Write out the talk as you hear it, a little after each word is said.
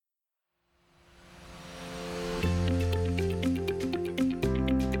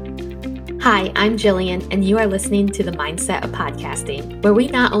Hi, I'm Jillian, and you are listening to The Mindset of Podcasting, where we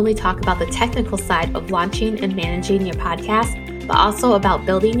not only talk about the technical side of launching and managing your podcast, but also about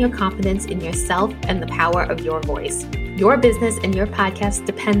building your confidence in yourself and the power of your voice. Your business and your podcast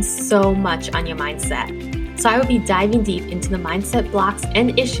depends so much on your mindset. So I will be diving deep into the mindset blocks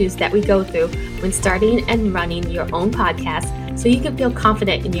and issues that we go through when starting and running your own podcast so you can feel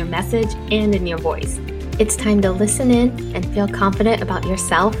confident in your message and in your voice. It's time to listen in and feel confident about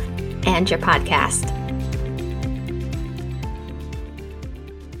yourself and your podcast.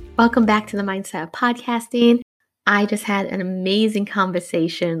 Welcome back to the Mindset of Podcasting. I just had an amazing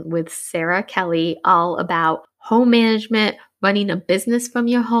conversation with Sarah Kelly all about home management, running a business from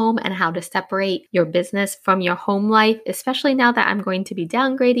your home, and how to separate your business from your home life, especially now that I'm going to be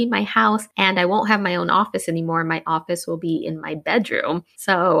downgrading my house and I won't have my own office anymore. My office will be in my bedroom.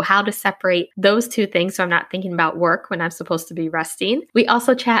 So how to separate those two things so I'm not thinking about work when I'm supposed to be resting. We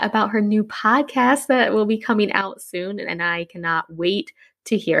also chat about her new podcast that will be coming out soon, and I cannot wait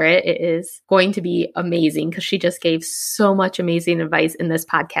to hear it. It is going to be amazing because she just gave so much amazing advice in this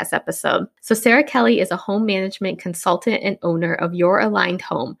podcast episode. So Sarah Kelly is a home management consultant and owner of Your Aligned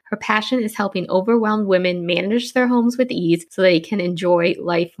Home. Her passion is helping overwhelmed women manage their homes with ease so they can enjoy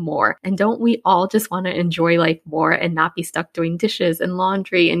life more. And don't we all just want to enjoy life more and not be stuck doing dishes and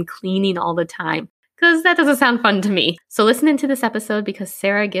laundry and cleaning all the time? Because that doesn't sound fun to me. So listen into this episode because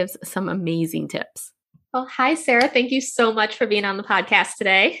Sarah gives some amazing tips. Well, hi, Sarah. Thank you so much for being on the podcast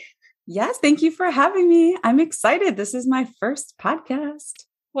today. Yes, thank you for having me. I'm excited. This is my first podcast.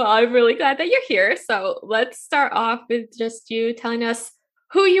 Well, I'm really glad that you're here. So let's start off with just you telling us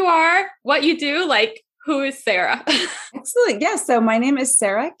who you are, what you do, like who is Sarah? Excellent. Yeah. So my name is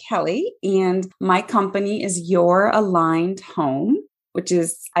Sarah Kelly and my company is Your Aligned Home, which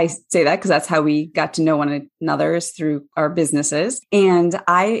is, I say that because that's how we got to know one another is through our businesses. And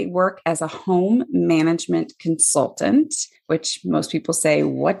I work as a home management consultant, which most people say,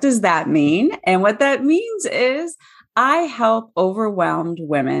 what does that mean? And what that means is I help overwhelmed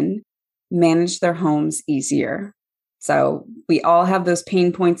women manage their homes easier. So we all have those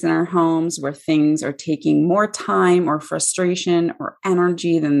pain points in our homes where things are taking more time or frustration or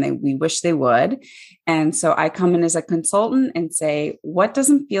energy than we wish they would. And so I come in as a consultant and say, what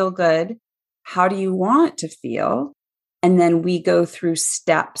doesn't feel good? How do you want to feel? And then we go through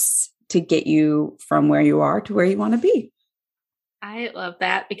steps to get you from where you are to where you want to be. I love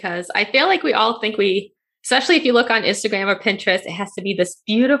that because I feel like we all think especially if you look on Instagram or Pinterest, it has to be this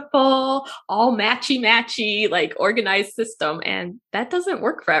beautiful, all matchy, like organized system. And that doesn't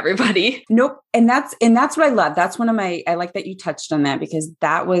work for everybody. Nope. And that's what I love. That's I like that you touched on that because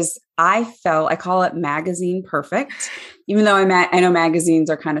I call it magazine perfect, even though I know magazines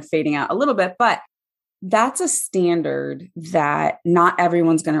are kind of fading out a little bit, but that's a standard that not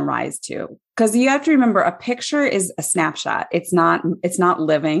everyone's going to rise to. Because you have to remember a picture is a snapshot. It's not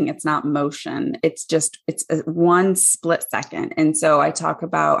living. It's not motion. It's a one split second. And so I talk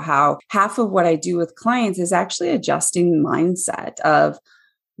about how half of what I do with clients is actually adjusting the mindset of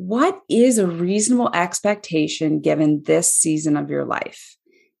what is a reasonable expectation given this season of your life.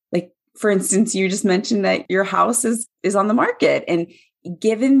 Like, for instance, you just mentioned that your house is on the market. And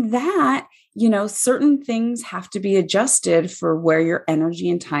given that, certain things have to be adjusted for where your energy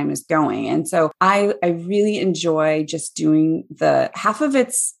and time is going. And so I really enjoy just doing half of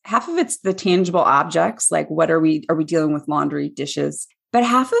it's the tangible objects, like what are we dealing with laundry, dishes, but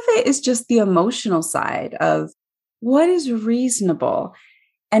half of it is just the emotional side of what is reasonable.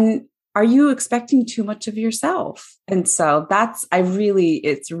 And are you expecting too much of yourself? And so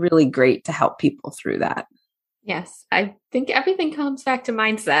it's really great to help people through that. Yes, I think everything comes back to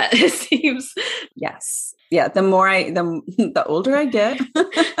mindset, it seems. Yes. Yeah. The older I get,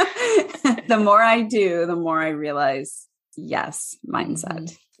 the more I do, the more I realize, yes, mindset.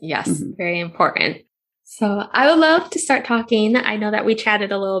 Mm-hmm. Yes, very important. So I would love to start talking. I know that we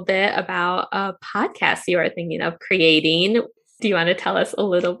chatted a little bit about a podcast you are thinking of creating. Do you want to tell us a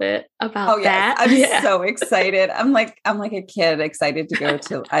little bit about that? I'm so excited. I'm like a kid excited to go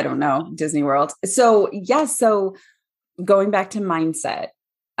to, I don't know, Disney World. So going back to mindset,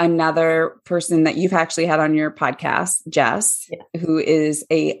 another person that you've actually had on your podcast, Jess, who is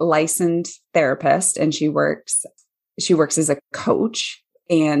a licensed therapist and she works as a coach.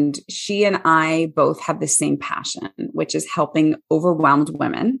 And she and I both have the same passion, which is helping overwhelmed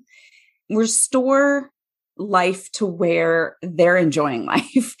women restore life to where they're enjoying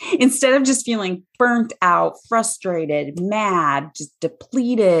life instead of just feeling burnt out, frustrated, mad, just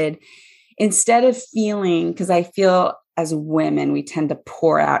depleted. Instead of feeling, because I feel as women, we tend to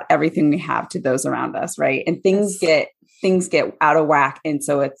pour out everything we have to those around us, right? And things get things get out of whack. And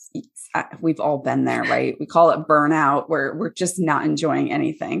so we've all been there, right? We call it burnout, where we're just not enjoying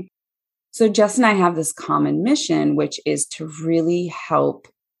anything. So Jess and I have this common mission, which is to really help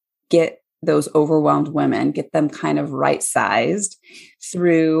get those overwhelmed women, get them kind of right-sized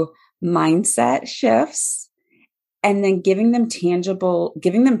through mindset shifts, and then giving them tools,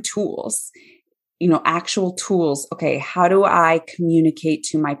 actual tools. Okay, how do I communicate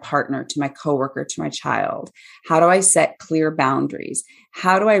to my partner, to my coworker, to my child? How do I set clear boundaries?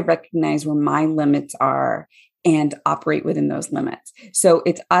 How do I recognize where my limits are and operate within those limits? So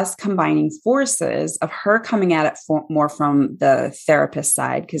it's us combining forces of her coming at it more from the therapist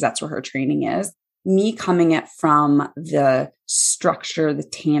side, because that's where her training is. Me coming at from the structure, the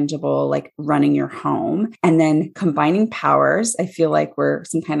tangible, like running your home, and then combining powers. I feel like we're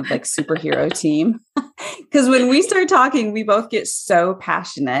some kind of like superhero team. Because when we start talking, we both get so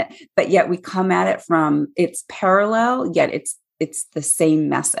passionate, but yet we come at it from, it's parallel, yet it's the same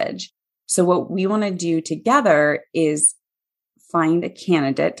message. So what we want to do together is find a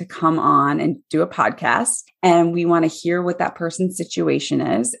candidate to come on and do a podcast. And we want to hear what that person's situation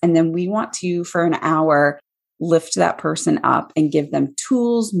is. And then we want to, for an hour, lift that person up and give them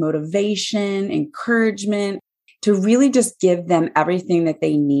tools, motivation, encouragement, to really just give them everything that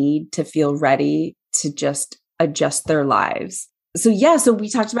they need to feel ready to just adjust their lives. So we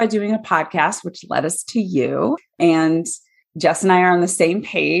talked about doing a podcast, which led us to you. And Jess and I are on the same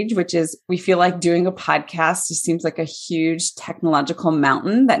page, which is we feel like doing a podcast just seems like a huge technological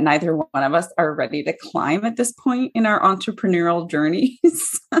mountain that neither one of us are ready to climb at this point in our entrepreneurial journeys.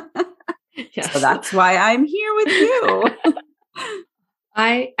 Yes. So that's why I'm here with you.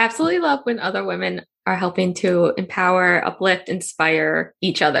 I absolutely love when other women are helping to empower, uplift, inspire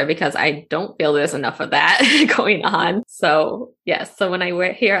each other, because I don't feel there's enough of that going on. So yes. So when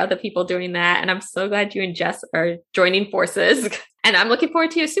I hear other people doing that, and I'm so glad you and Jess are joining forces, and I'm looking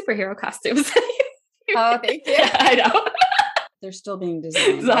forward to your superhero costumes. Oh, thank you. Yeah, I know. They're still being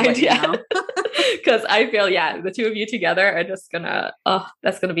designed. Yeah. Because I feel, the two of you together are just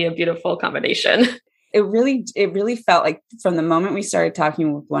that's gonna be a beautiful combination. It really felt like from the moment we started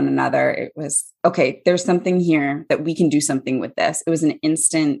talking with one another, it was, okay, there's something here that we can do something with this. It was an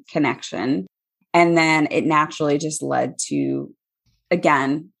instant connection. And then it naturally just led to,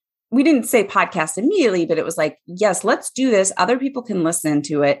 again, we didn't say podcast immediately, but it was like, yes, let's do this. Other people can listen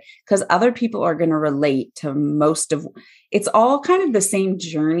to it because other people are going to relate to it's all kind of the same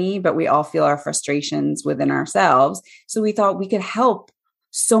journey, but we all feel our frustrations within ourselves. So we thought we could help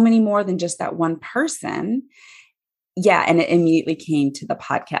so many more than just that one person. Yeah. And it immediately came to the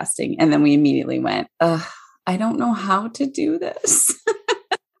podcasting. And then we immediately went, I don't know how to do this.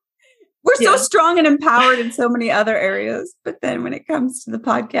 We're so strong and empowered in so many other areas. But then when it comes to the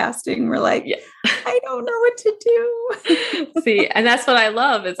podcasting, we're like, I don't know what to do. See, and that's what I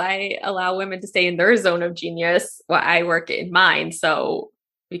love is I allow women to stay in their zone of genius while I work in mine. So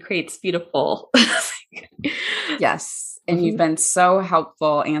we create beautiful. Yes. And you've been so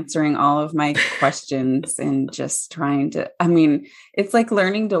helpful answering all of my questions and just trying to, it's like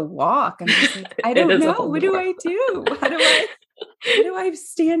learning to walk. I'm just like, I don't know. What do I do? How do I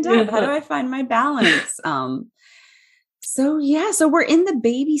stand up? How do I find my balance? So we're in the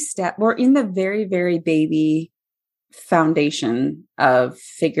baby step. We're in the very, very baby foundation of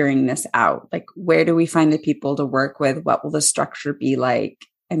figuring this out. Like, where do we find the people to work with? What will the structure be like?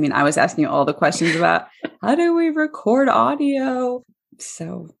 I was asking you all the questions about how do we record audio?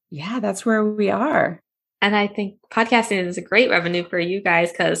 So that's where we are. And I think podcasting is a great revenue for you guys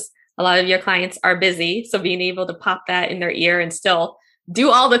because a lot of your clients are busy. So being able to pop that in their ear and still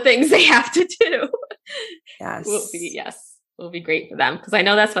do all the things they have to do will be great for them. Because I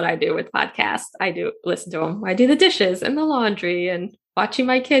know that's what I do with podcasts. I do listen to them. I do the dishes and the laundry and watching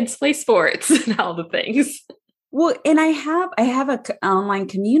my kids play sports and all the things. Well, and I have an online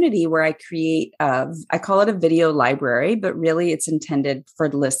community where I create, I call it a video library, but really it's intended for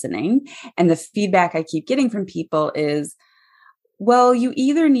listening. And the feedback I keep getting from people is, well, you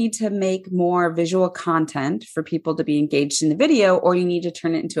either need to make more visual content for people to be engaged in the video, or you need to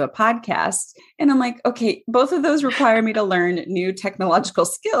turn it into a podcast. And I'm like, okay, both of those require me to learn new technological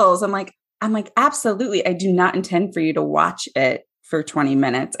skills. I'm like, absolutely. I do not intend for you to watch it for 20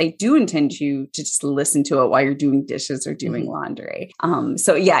 minutes. I do intend you to just listen to it while you're doing dishes or doing laundry.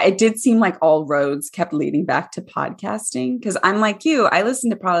 It did seem like all roads kept leading back to podcasting because I'm like you, I listen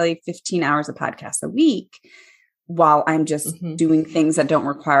to probably 15 hours of podcasts a week while I'm just doing things that don't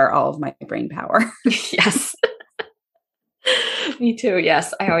require all of my brain power. Yes. Me too.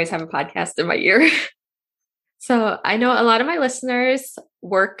 Yes. I always have a podcast in my ear. So I know a lot of my listeners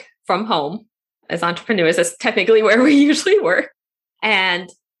work from home. as entrepreneurs. That's technically where we usually work. And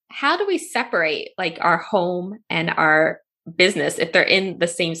how do we separate like our home and our business if they're in the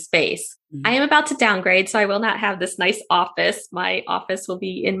same space? Mm-hmm. I am about to downgrade, so I will not have this nice office. My office will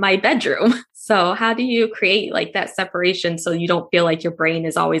be in my bedroom. So how do you create like that separation so you don't feel like your brain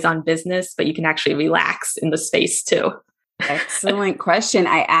is always on business, but you can actually relax in the space too? Excellent question.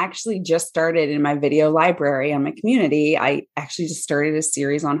 I actually just started in my video library on my community. I actually just started a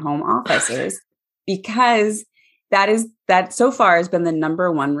series on home offices because that so far has been the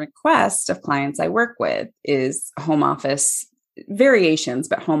number one request of clients I work with is home office variations,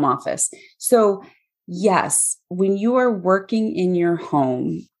 but home office. So yes, when you are working in your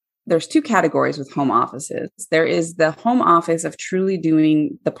home, there's two categories with home offices. There is the home office of truly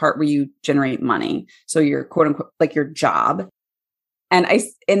doing the part where you generate money. So your quote unquote, like your job. And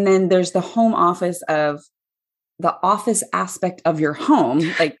then there's the home office of the office aspect of your home.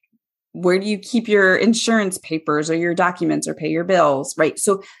 Like, where do you keep your insurance papers or your documents or pay your bills? Right.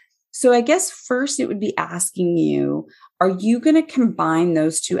 So I guess first it would be asking you, are you going to combine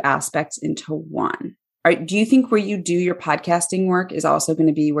those two aspects into one? Right? Do you think where you do your podcasting work is also going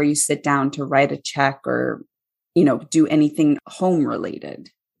to be where you sit down to write a check or, do anything home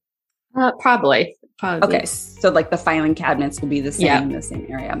related? Probably. Okay. So like the filing cabinets will be the same in the same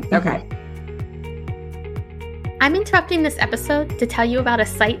area. Mm-hmm. Okay. I'm interrupting this episode to tell you about a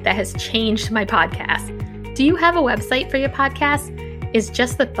site that has changed my podcast. Do you have a website for your podcast? Is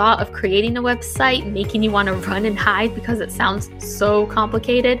just the thought of creating a website making you want to run and hide because it sounds so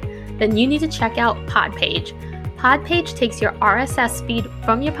complicated? Then you need to check out Podpage. Podpage takes your RSS feed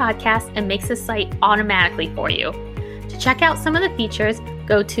from your podcast and makes the site automatically for you. To check out some of the features,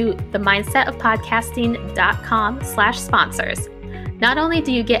 go to themindsetofpodcasting.com/sponsors. Not only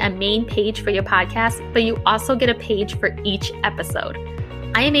do you get a main page for your podcast, but you also get a page for each episode.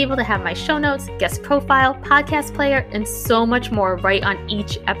 I am able to have my show notes, guest profile, podcast player, and so much more right on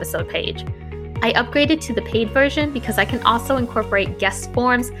each episode page. I upgraded to the paid version because I can also incorporate guest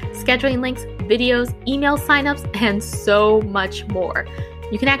forms, scheduling links, videos, email signups, and so much more.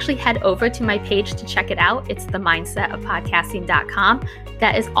 You can actually head over to my page to check it out. It's themindsetofpodcasting.com.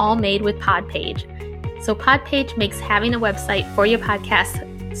 That is all made with Podpage. So Podpage makes having a website for your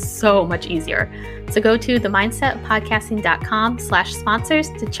podcast so much easier. So go to themindsetofpodcasting.com/sponsors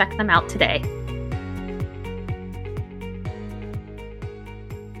to check them out today.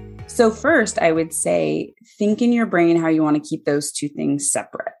 So first, I would say, think in your brain how you want to keep those two things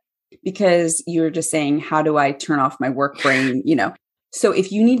separate, because you're just saying, how do I turn off my work brain? So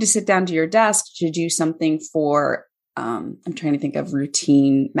if you need to sit down to your desk to do something for, I'm trying to think of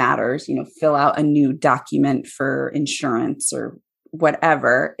routine matters, fill out a new document for insurance or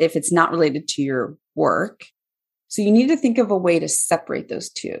whatever, if it's not related to your work. So you need to think of a way to separate those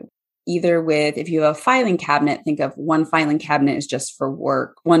two. Either with, if you have a filing cabinet, think of one filing cabinet is just for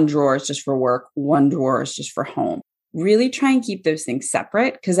work, one drawer is just for work, one drawer is just for home. Really try and keep those things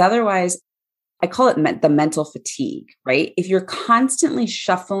separate, because otherwise, I call it the mental fatigue, right? If you're constantly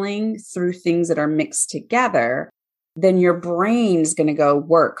shuffling through things that are mixed together, then your brain is going to go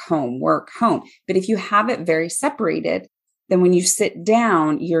work, home, work, home. But if you have it very separated, then when you sit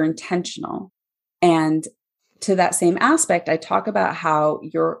down, you're intentional. And to that same aspect, I talk about how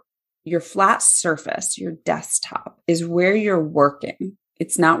your flat surface, your desktop, is where you're working.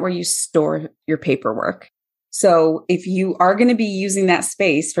 It's not where you store your paperwork. So if you are going to be using that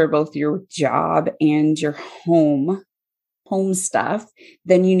space for both your job and your home stuff,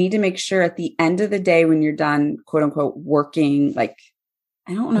 then you need to make sure at the end of the day, when you're done, quote unquote, working, like,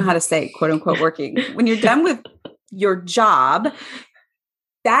 I don't know how to say quote unquote working, when you're done with your job,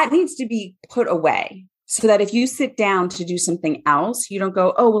 that needs to be put away. So that if you sit down to do something else, you don't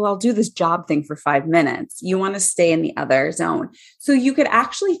go, oh, well, I'll do this job thing for 5 minutes. You want to stay in the other zone. So you could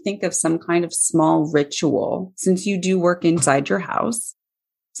actually think of some kind of small ritual, since you do work inside your house,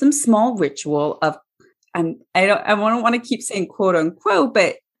 some small ritual of, I don't want to keep saying quote unquote,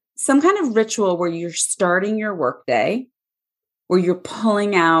 but some kind of ritual where you're starting your work day, where you're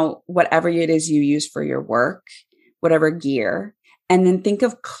pulling out whatever it is you use for your work, whatever gear, and then think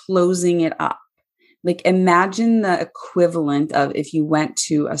of closing it up. Like, imagine the equivalent of if you went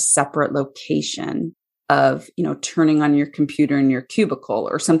to a separate location of, turning on your computer in your cubicle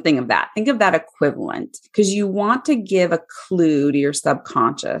or something of that. Think of that equivalent, because you want to give a clue to your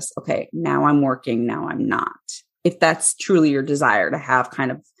subconscious. Okay, now I'm working, now I'm not. If that's truly your desire to have kind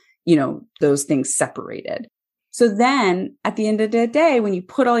of, those things separated. So then at the end of the day, when you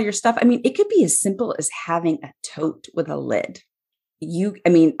put all your stuff, it could be as simple as having a tote with a lid.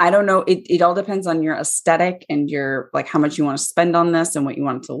 I don't know. It all depends on your aesthetic and your, like, how much you want to spend on this and what you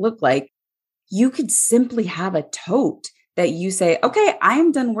want it to look like. you could simply have a tote that you say, okay, I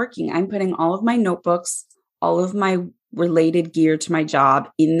am done working. I'm putting all of my notebooks, all of my related gear to my job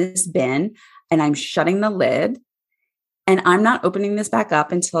in this bin, and I'm shutting the lid, and I'm not opening this back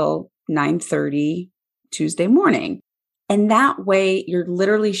up until 9:30 Tuesday morning. And that way you're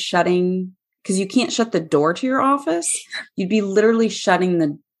literally shutting, because you can't shut the door to your office. You'd be literally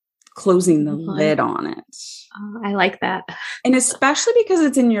closing the lid on it. Oh, I like that. And especially because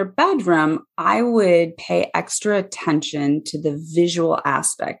it's in your bedroom, I would pay extra attention to the visual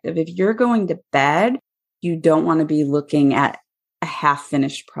aspect of, if you're going to bed, you don't want to be looking at a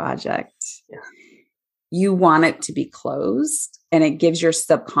half-finished project. Yeah. You want it to be closed, and it gives your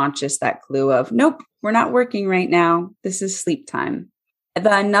subconscious that clue of, nope, we're not working right now. This is sleep time.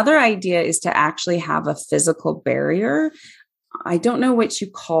 Another idea is to actually have a physical barrier. I don't know what you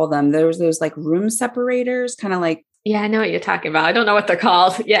call them. There's those like room separators, kind of like. Yeah, I know what you're talking about. I don't know what they're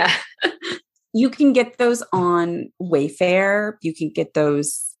called. Yeah. You can get those on Wayfair. You can get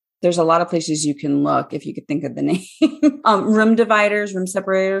those. There's a lot of places you can look if you could think of the name. Room dividers, room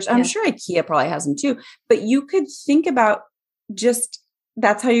separators. I'm sure IKEA probably has them too. But you could think about just,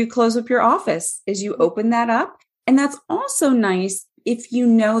 that's how you close up your office, is you open that up. And that's also nice if you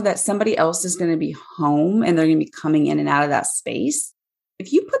know that somebody else is going to be home and they're going to be coming in and out of that space.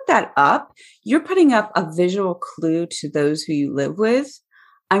 If you put that up, you're putting up a visual clue to those who you live with.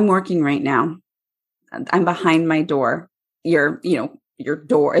 I'm working right now. I'm behind my door. Your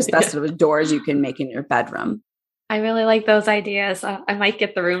door, as best of a door as you can make in your bedroom. I really like those ideas. I might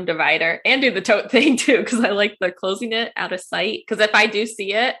get the room divider and do the tote thing too, because I like the closing it out of sight. Because if I do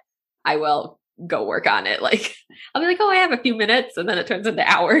see it, I will go work on it. Like, I'll be like, oh, I have a few minutes, and then it turns into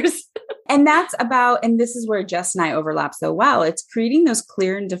hours. And this is where Jess and I overlap so well. It's creating those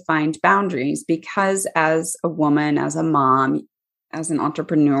clear and defined boundaries, because as a woman, as a mom, as an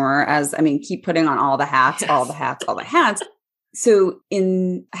entrepreneur, keep putting on all the hats, all the hats. So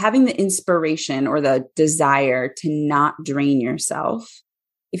in having the inspiration or the desire to not drain yourself,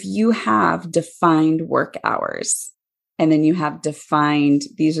 if you have defined work hours, and then you have defined,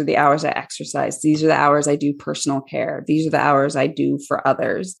 these are the hours I exercise, these are the hours I do personal care, these are the hours I do for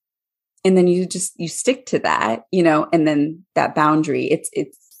others. And then you stick to that, and then that boundary, it's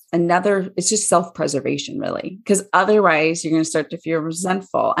just self-preservation really. Because otherwise you're going to start to feel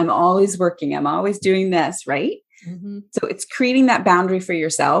resentful. I'm always working. I'm always doing this, right? Mm-hmm. So it's creating that boundary for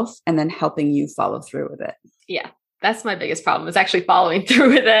yourself and then helping you follow through with it. Yeah. That's my biggest problem, is actually following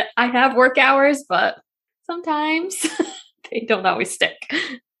through with it. I have work hours, but sometimes they don't always stick.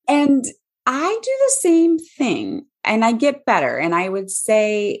 And I do the same thing, and I get better. And I would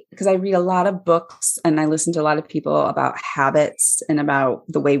say, because I read a lot of books and I listen to a lot of people about habits and about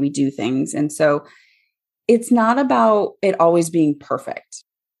the way we do things. And so it's not about it always being perfect.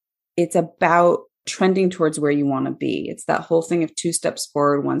 It's about trending towards where you want to be. It's that whole thing of 2 steps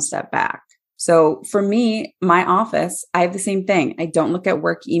forward, 1 step back. So for me, my office, I have the same thing. I don't look at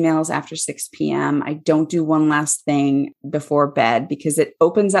work emails after 6 p.m. I don't do one last thing before bed, because it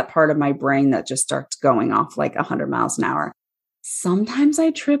opens up part of my brain that just starts going off like 100 miles an hour. Sometimes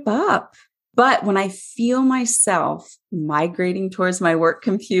I trip up, but when I feel myself migrating towards my work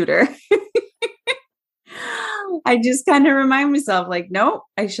computer, I just kind of remind myself like, nope,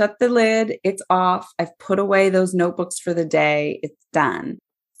 I shut the lid. It's off. I've put away those notebooks for the day. It's done.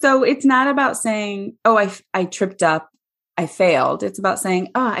 So it's not about saying, oh, I tripped up, I failed. It's about saying,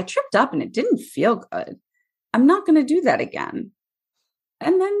 oh, I tripped up and it didn't feel good. I'm not going to do that again.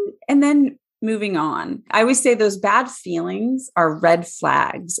 And then moving on. I always say those bad feelings are red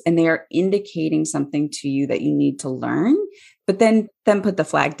flags, and they are indicating something to you that you need to learn, but then put the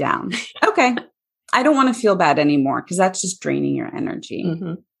flag down. Okay. I don't want to feel bad anymore, because that's just draining your energy.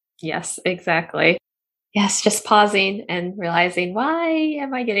 Mm-hmm. Yes, exactly. Yes, just pausing and realizing, why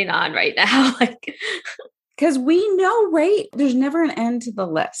am I getting on right now? Because we know, right? There's never an end to the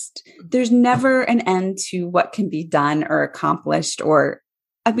list. There's never an end to what can be done or accomplished.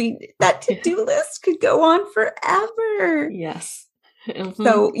 That to-do list could go on forever. Yes. Mm-hmm.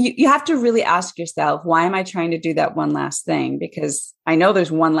 So you have to really ask yourself, why am I trying to do that one last thing? Because I know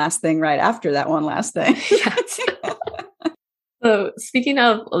there's one last thing right after that one last thing. Yes. So speaking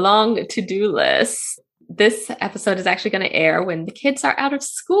of long to-do lists, this episode is actually going to air when the kids are out of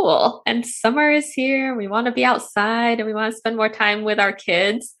school and summer is here. We want to be outside and we want to spend more time with our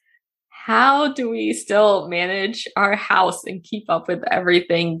kids. How do we still manage our house and keep up with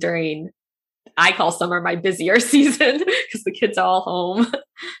everything during, I call summer my busier season, because the kids are all home?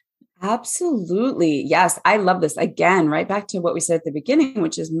 Absolutely. Yes. I love this. Again, right back to what we said at the beginning,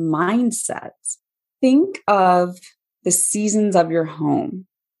 which is mindsets. Think of the seasons of your home.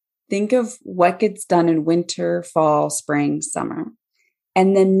 think of what gets done in winter, fall, spring, summer,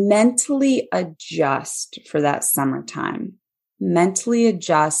 and then mentally adjust for that summertime. Mentally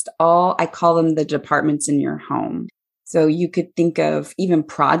adjust I call them the departments in your home. So you could think of even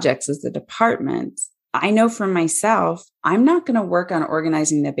projects as the department. I know for myself, I'm not going to work on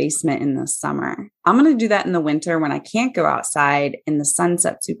organizing the basement in the summer. I'm going to do that in the winter when I can't go outside and the sun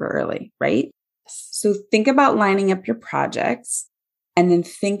sets super early, right? So think about lining up your projects and then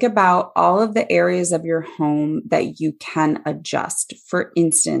think about all of the areas of your home that you can adjust. For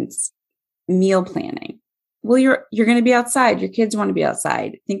instance, meal planning. Well, you're going to be outside. Your kids want to be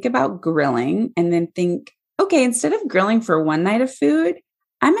outside. Think about grilling and then think, okay, instead of grilling for one night of food,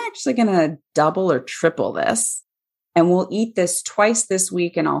 I'm actually going to double or triple this, and we'll eat this twice this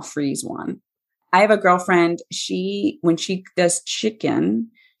week and I'll freeze one. I have a girlfriend, when she does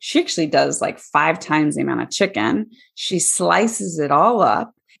chicken, she actually does like 5 times the amount of chicken. She slices it all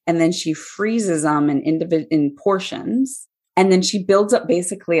up and then she freezes them in portions. And then she builds up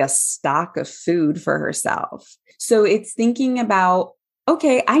basically a stock of food for herself. So it's thinking about,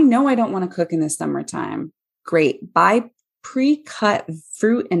 okay, I know I don't want to cook in the summertime. Great. Buy pre-cut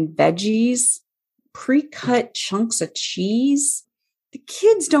fruit and veggies, pre-cut chunks of cheese. The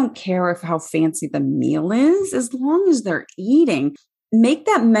kids don't care how fancy the meal is, as long as they're eating. Make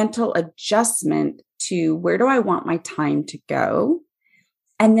that mental adjustment to where do I want my time to go?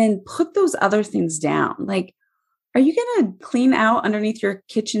 And then put those other things down. Like, are you going to clean out underneath your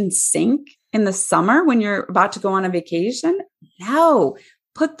kitchen sink in the summer when you're about to go on a vacation? No,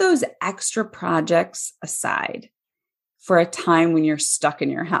 put those extra projects aside for a time when you're stuck in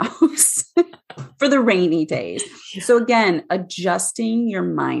your house for the rainy days. Yeah. So again, adjusting your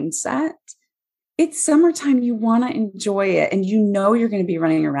mindset. It's summertime. You want to enjoy it and you know you're going to be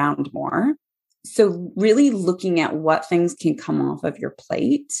running around more. So really looking at what things can come off of your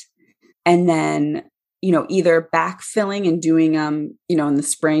plate and then, either backfilling and doing them, in the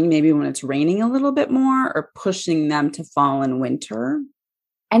spring, maybe when it's raining a little bit more, or pushing them to fall and winter.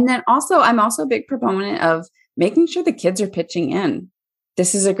 And then I'm also a big proponent of making sure the kids are pitching in.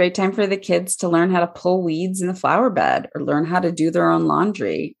 This is a great time for the kids to learn how to pull weeds in the flower bed or learn how to do their own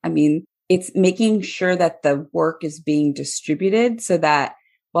laundry. I mean, it's making sure that the work is being distributed so that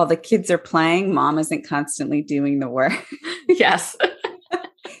while the kids are playing, mom isn't constantly doing the work. Yes.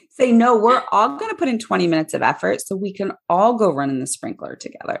 Say, no, we're all going to put in 20 minutes of effort so we can all go run in the sprinkler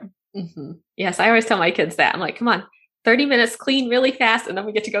together. Mm-hmm. Yes. I always tell my kids that. I'm like, come on, 30 minutes, clean really fast, and then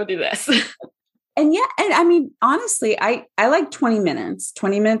we get to go do this. And I mean, honestly, I like 20 minutes.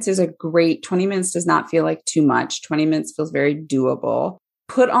 20 minutes is 20 minutes does not feel like too much. 20 minutes feels very doable.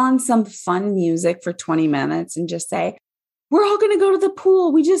 Put on some fun music for 20 minutes and just say, we're all going to go to the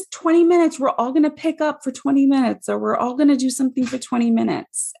pool. 20 minutes. We're all going to pick up for 20 minutes, or we're all going to do something for 20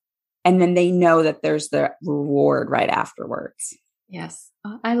 minutes. And then they know that there's the reward right afterwards. Yes.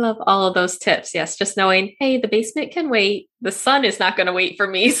 I love all of those tips. Yes. Just knowing, hey, the basement can wait. The sun is not going to wait for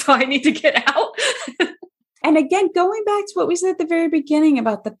me. So I need to get out. And again, going back to what we said at the very beginning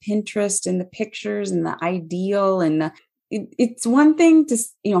about the Pinterest and the pictures and the ideal and it's one thing to,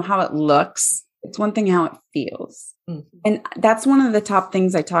 how it looks. It's one thing how it feels. Mm-hmm. And that's one of the top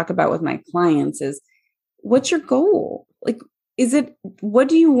things I talk about with my clients is, what's your goal? Like, what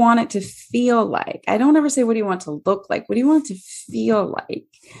do you want it to feel like? I don't ever say, what do you want to look like? What do you want it to feel like?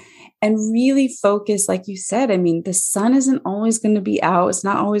 And really focus, like you said, I mean, the sun isn't always going to be out. It's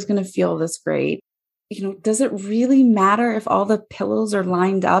not always going to feel this great. Does it really matter if all the pillows are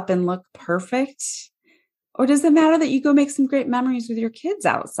lined up and look perfect? Or does it matter that you go make some great memories with your kids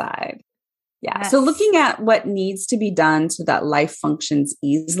outside? Yeah. Yes. So looking at what needs to be done so that life functions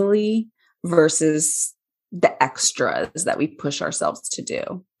easily versus the extras that we push ourselves to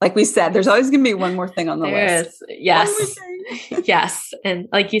do. Like we said, there's always going to be one more thing on the list. Yes. Yes. And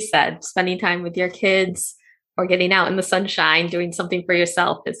like you said, spending time with your kids or getting out in the sunshine, doing something for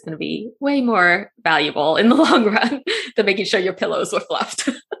yourself is going to be way more valuable in the long run than making sure your pillows were fluffed.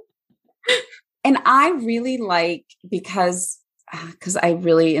 And I really like, because I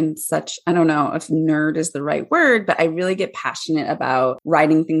really am I don't know if nerd is the right word, but I really get passionate about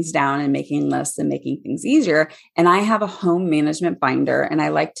writing things down and making lists and making things easier. And I have a home management binder and I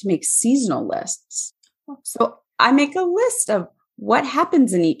like to make seasonal lists. So I make a list of what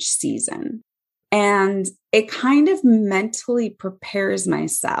happens in each season. And it kind of mentally prepares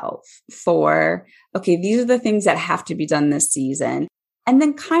myself for, okay, these are the things that have to be done this season. And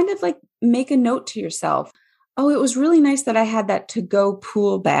then kind of like make a note to yourself. Oh, it was really nice that I had that to-go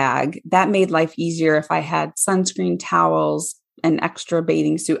pool bag. That made life easier if I had sunscreen, towels, an extra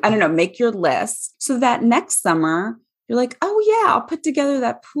bathing suit. I don't know, make your list so that next summer you're like, oh yeah, I'll put together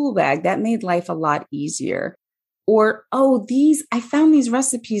that pool bag. That made life a lot easier. Or, oh, I found these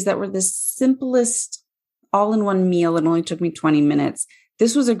recipes that were the simplest all-in-one meal. It only took me 20 minutes.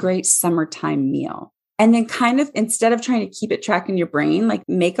 This was a great summertime meal. And then kind of, instead of trying to keep it track in your brain, like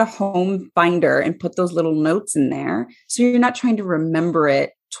make a home binder and put those little notes in there. So you're not trying to remember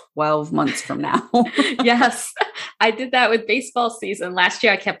it 12 months from now. Yes. I did that with baseball season. Last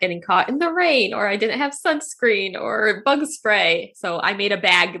year, I kept getting caught in the rain, or I didn't have sunscreen or bug spray. So I made a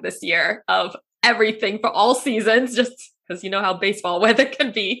bag this year of everything for all seasons, just because you know how baseball weather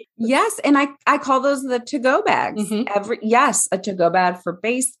can be. Yes. And I call those the to-go bags. A to-go bag for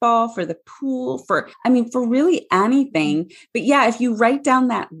baseball, for the pool, for really anything. But yeah, if you write down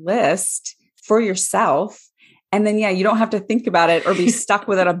that list for yourself, and then, you don't have to think about it or be stuck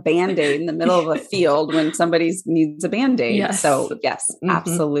without a Band-Aid in the middle of a field when somebody needs a Band-Aid. Yes. So yes,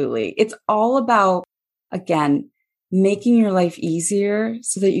 absolutely. It's all about, again, making your life easier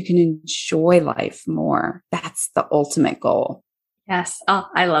so that you can enjoy life more. That's the ultimate goal. Yes. Oh,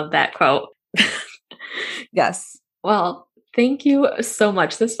 I love that quote. Yes. Well, thank you so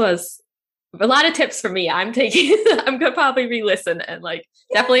much. This was a lot of tips for me. I'm going to probably re-listen and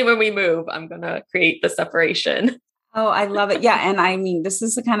definitely when we move, I'm going to create the separation. Oh, I love it. Yeah. And this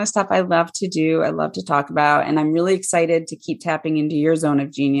is the kind of stuff I love to do. I love to talk about, and I'm really excited to keep tapping into your zone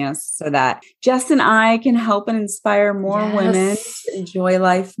of genius so that Jess and I can help and inspire more women to enjoy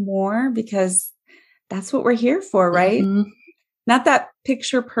life more, because that's what we're here for, right? Not that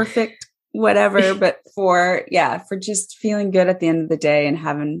picture perfect, whatever, but for just feeling good at the end of the day and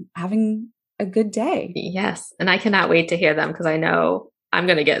having a good day. Yes. And I cannot wait to hear them, because I know I'm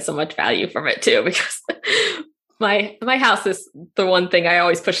going to get so much value from it too, because my house is the one thing I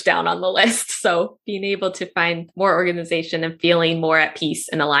always push down on the list. So being able to find more organization and feeling more at peace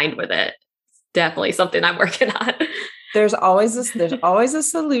and aligned with it, is definitely something I'm working on. There's always a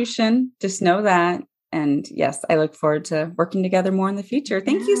solution. Just know that. And yes, I look forward to working together more in the future.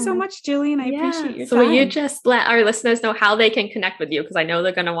 Thank you so much, Jillian. I appreciate your time. So will you just let our listeners know how they can connect with you? Because I know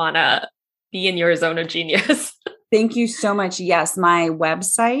they're going to want to be in your zone of genius. Thank you so much. Yes, my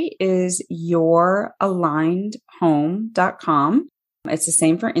website is youralignedhome.com. It's the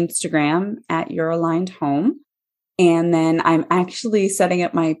same for Instagram at youralignedhome. And then I'm actually setting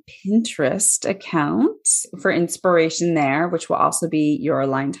up my Pinterest account for inspiration there, which will also be Your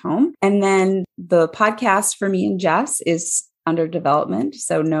Aligned Home. And then the podcast for me and Jess is under development,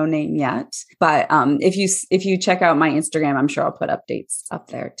 so no name yet. But if you check out my Instagram, I'm sure I'll put updates up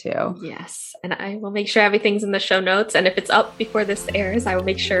there too. Yes, and I will make sure everything's in the show notes. And if it's up before this airs, I will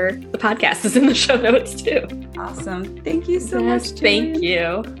make sure the podcast is in the show notes too. Awesome. Thank you so much. Thank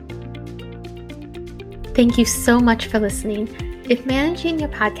you. Thank you so much for listening. If managing your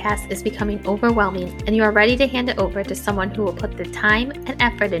podcast is becoming overwhelming and you are ready to hand it over to someone who will put the time and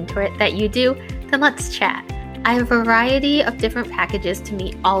effort into it that you do, then let's chat. I have a variety of different packages to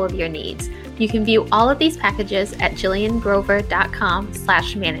meet all of your needs. You can view all of these packages at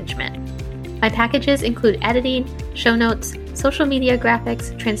jilliangrover.com/management. My packages include editing, show notes, social media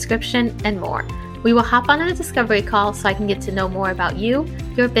graphics, transcription, and more. We will hop on a discovery call so I can get to know more about you,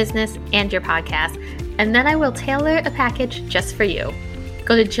 your business, and your podcast, and then I will tailor a package just for you.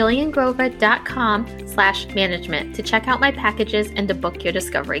 Go to jilliangrover.com/management to check out my packages and to book your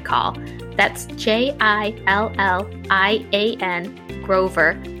discovery call. That's JILLIAN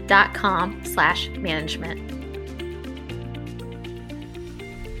Grover.com/management.